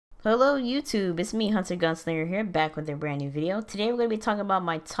Hello YouTube, it's me Hunter Gunslinger here, back with a brand new video. Today we're going to be talking about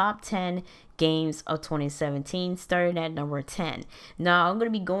my top 10 games of 2017, starting at number 10. Now I'm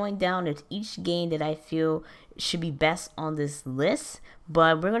going to be going down to each game that I feel should be best on this list,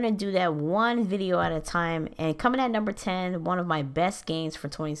 but we're going to do that one video at a time. And coming at number 10, one of my best games for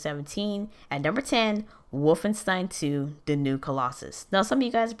 2017, at number 10, Wolfenstein II, The New Colossus. Now some of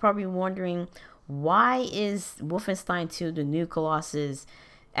you guys are probably wondering, why is Wolfenstein II, The New Colossus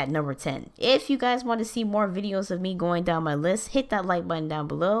at number 10. If you guys want to see more videos of me going down my list, hit that like button down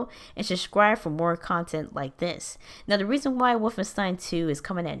below and subscribe for more content like this. Now the reason why Wolfenstein 2 is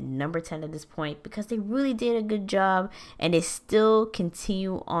coming at number 10 at this point, because they really did a good job and they still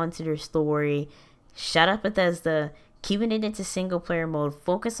continue on to their story. Shout out Bethesda, keeping it into single player mode,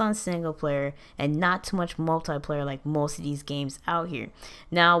 focus on single player and not too much multiplayer like most of these games out here.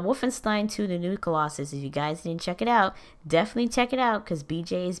 Now Wolfenstein 2 The New Colossus, if you guys didn't check it out, definitely check it out because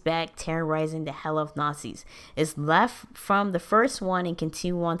BJ is back terrorizing the hell of Nazis. It's left from the first one and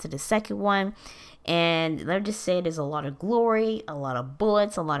continue on to the second one. And let me just say, there's a lot of glory, a lot of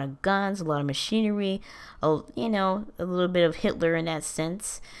bullets, a lot of guns, a lot of machinery, you know, a little bit of Hitler in that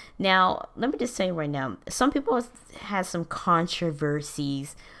sense. Now, let me just say right now, some people have some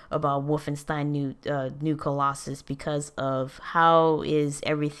controversies about Wolfenstein New Colossus because of how is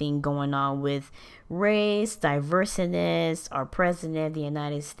everything going on with race, diversity, our president of the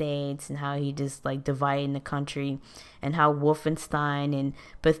United States, and how he just like dividing the country, and how Wolfenstein and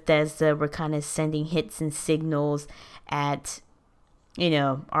Bethesda were kind of sending hits and signals at, you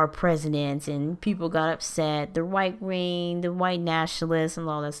know, our presidents, and people got upset. The right wing, the white nationalists and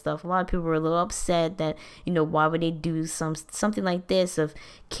all that stuff. A lot of people were a little upset that, you know, why would they do something like this of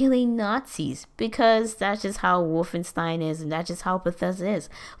killing Nazis? Because that's just how Wolfenstein is, and that's just how Bethesda is.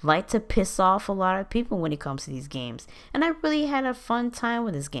 Like to piss off a lot of people when it comes to these games. And I really had a fun time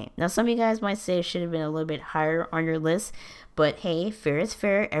with this game. Now some of you guys might say it should have been a little bit higher on your list, but hey, fair is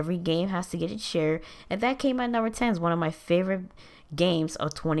fair. Every game has to get its share. And that came at number 10 is one of my favorite games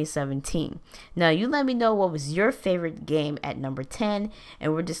of 2017. Now you let me know what was your favorite game at number 10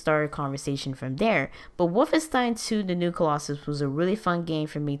 and we'll just start a conversation from there. But Wolfenstein 2 The New Colossus was a really fun game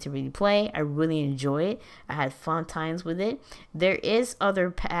for me to really play. I really enjoy it. I had fun times with it. There is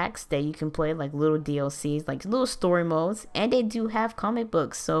other packs that you can play, like little DLCs, like little story modes, and they do have comic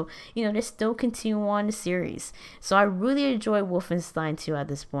books, so you know they still continue on the series. So I really enjoy Wolfenstein 2 at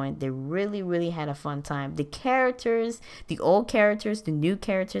this point. They really had a fun time. The characters, the old characters, the new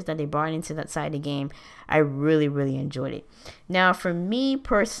characters that they brought into that side of the game, I really enjoyed it. Now for me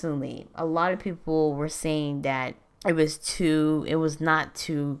personally, a lot of people were saying that it was not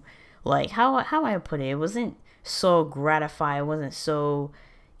too, like, how I put it, it wasn't so gratifying, it wasn't so,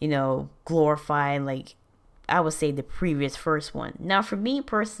 you know, glorified like I would say the previous first one. Now for me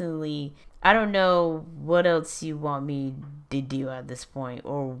personally, I don't know what else you want me to do at this point,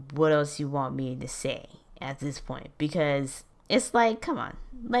 or what else you want me to say at this point, because it's like, come on,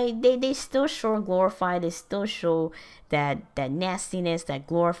 like they still show glorify, they still show that nastiness, that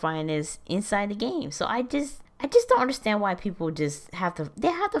glorifyingness inside the game. So I just don't understand why people just have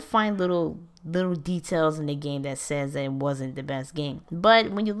to find little details in the game that says that it wasn't the best game.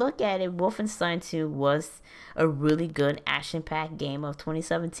 But when you look at it, Wolfenstein 2 was a really good action-packed game of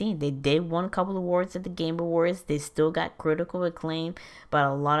 2017. They did won a couple of awards at the Game Awards. They still got critical acclaim, but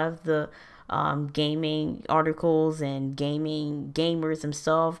a lot of the gaming articles and gamers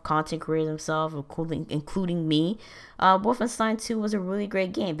themselves, content creators themselves, including me, Wolfenstein 2 was a really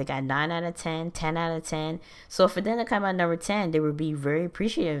great game. They got 9 out of 10, 10 out of 10. So for them to come out number 10, they would be very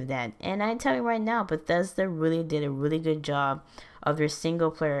appreciative of that. And I tell you right now, Bethesda really did a really good job of their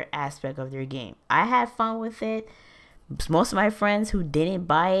single player aspect of their game. I had fun with it. Most of my friends who didn't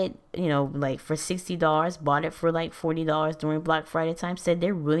buy it, you know, like for $60, bought it for like $40 during Black Friday time, said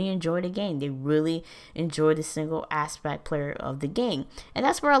they really enjoyed the game. They really enjoyed the single aspect player of the game. And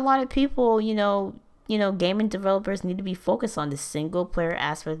that's where a lot of people, you know, gaming developers need to be focused on the single player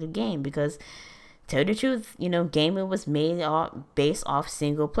aspect of the game, because tell you the truth, you know, gaming was made based off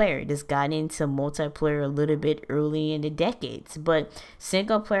single player. This got into multiplayer a little bit early in the decades, but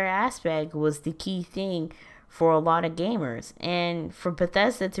single player aspect was the key thing for a lot of gamers. And for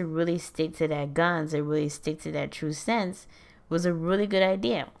Bethesda to really stick to that guns and really stick to that true sense was a really good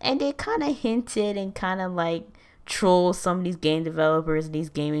idea. And they kind of hinted and kind of like troll some of these game developers, these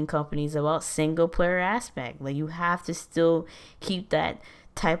gaming companies, about single player aspect. Like you have to still keep that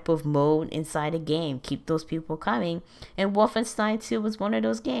type of mode inside a game, keep those people coming. And Wolfenstein 2 was one of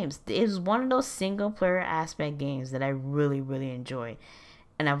those games. It was one of those single player aspect games that I really enjoyed.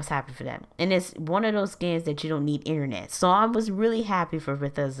 and I was happy for that. And it's one of those games that you don't need internet, so I was really happy for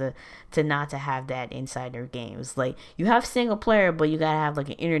Bethesda to not to have that inside their games. Like, you have single player, but you gotta have like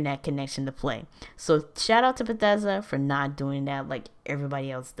an internet connection to play. So shout out to Bethesda for not doing that like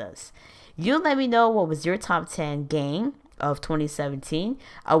everybody else does. You let me know what was your top 10 game of 2017.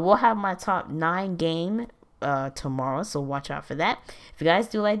 I will have my top 9 game tomorrow, so watch out for that. If you guys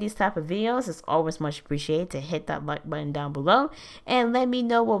do like these type of videos, it's always much appreciated to hit that like button down below and let me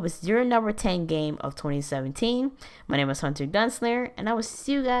know what was your number 10 game of 2017. My name is Hunter Gunslinger, and I will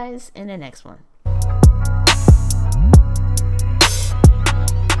see you guys in the next one.